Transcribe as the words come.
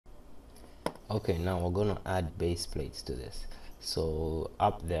Okay, now we're gonna add base plates to this. So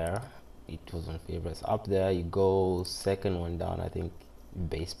up there, it was on favorites. Up there, you go second one down, I think,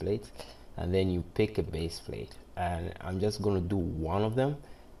 base plates, and then you pick a base plate. And I'm just gonna do one of them,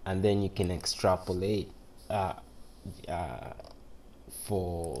 and then you can extrapolate uh, uh,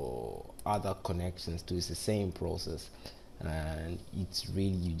 for other connections too. It's the same process, and it's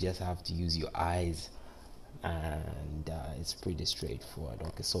really, you just have to use your eyes, and it's pretty straightforward.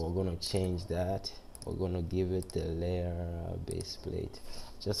 Okay, so we're going to change that. We're going to give it the layer base plate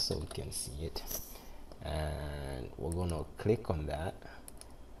just so we can see it, and we're going to click on that,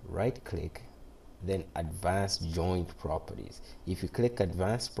 right click, then advanced joint properties. If you click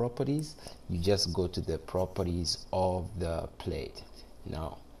advanced properties, you just go to the properties of the plate.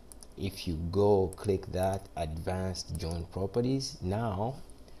 Now if you go click that advanced joint properties, now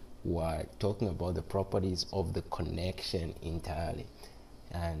we're talking about the properties of the connection entirely,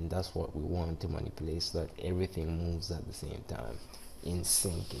 and that's what we want to manipulate so that everything moves at the same time, in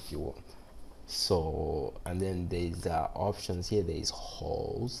sync, if you will. So, and then there's options here. There's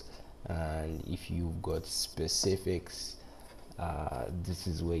holes, and if you've got specifics, this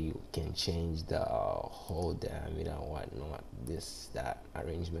is where you can change the hole diameter, whatnot, this, that,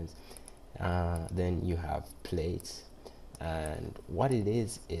 arrangements. Then you have plates, and what it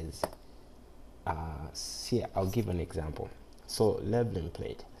is see, I'll give an example. So leveling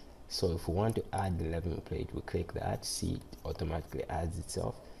plate. So if we want to add the leveling plate, we click that, see, it automatically adds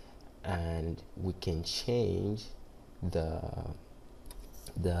itself, and we can change the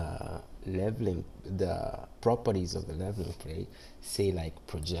leveling, the properties of the leveling plate. Say like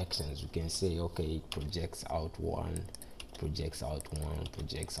projections, we can say, okay, it projects out one, projects out one,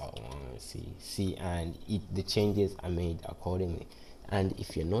 projects out one, see, and the changes are made accordingly. And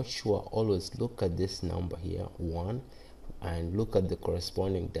if you're not sure, always look at this number here, 1, and look at the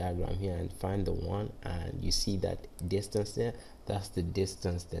corresponding diagram here and find the 1, and you see that distance there, that's the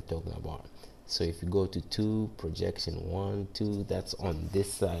distance they're talking about. So if you go to 2, projection 1, 2, that's on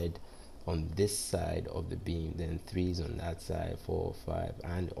this side, of the beam, then 3 is on that side, 4, 5,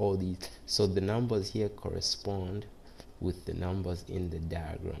 and all these. So the numbers here correspond with the numbers in the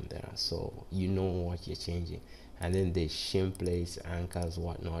diagram there, so you know what you're changing. And then there's shim plates, anchors,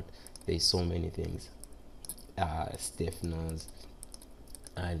 whatnot. There's so many things, stiffeners,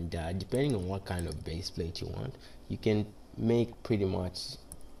 and depending on what kind of base plate you want, you can make pretty much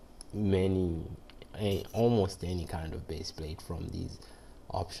almost any kind of base plate from these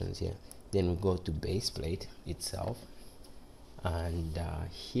options here. Then we go to base plate itself, and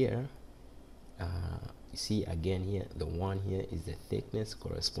here you see again here, the one here is the thickness,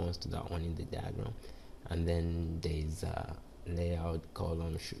 corresponds to that one in the diagram. And then there's layout,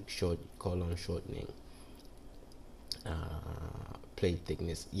 column shortening, plate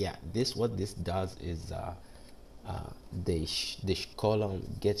thickness. Yeah, what this does is the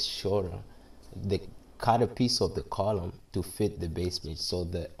column gets shorter. They cut a piece of the column to fit the base plate, so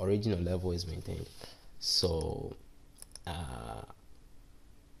the original level is maintained. So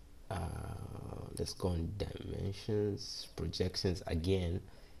let's go on dimensions, projections again.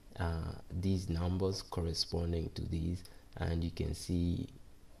 These numbers corresponding to these, and you can see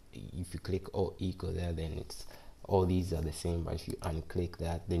if you click all equal there, then it's all these are the same. But if you unclick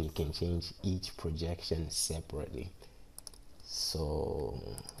that, then you can change each projection separately. So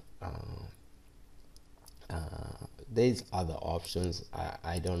there's other options.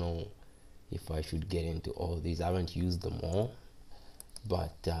 I don't know if I should get into all these. I haven't used them all,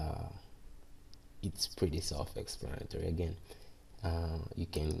 but it's pretty self-explanatory. Again, you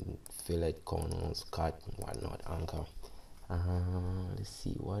can fillet, corners, cut, whatnot, anchor. Let's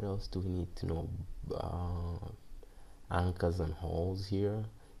see, what else do we need to know? Anchors and holes here,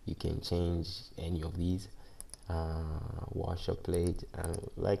 you can change any of these. Washer plate,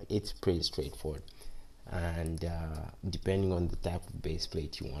 like, it's pretty straightforward. And depending on the type of base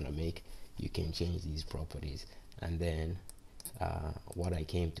plate you want to make, you can change these properties. And then what I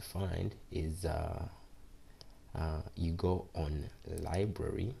came to find is you go on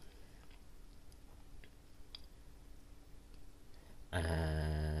library,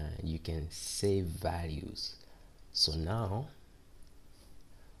 and you can save values. So now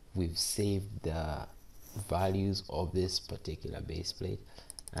we've saved the values of this particular base plate,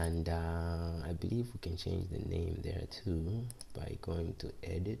 and I believe we can change the name there too by going to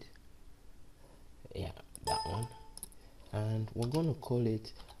edit. Yeah, that one, and we're going to call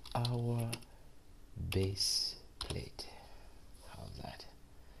it our base plate. How's that?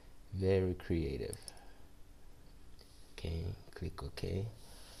 Very creative. Okay, click OK,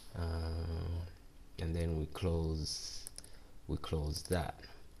 and then we close that.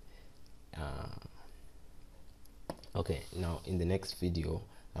 Okay, now in the next video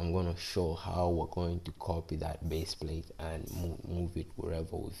I'm going to show how we're going to copy that base plate and move it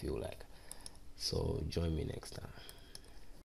wherever we feel like. So join me next time.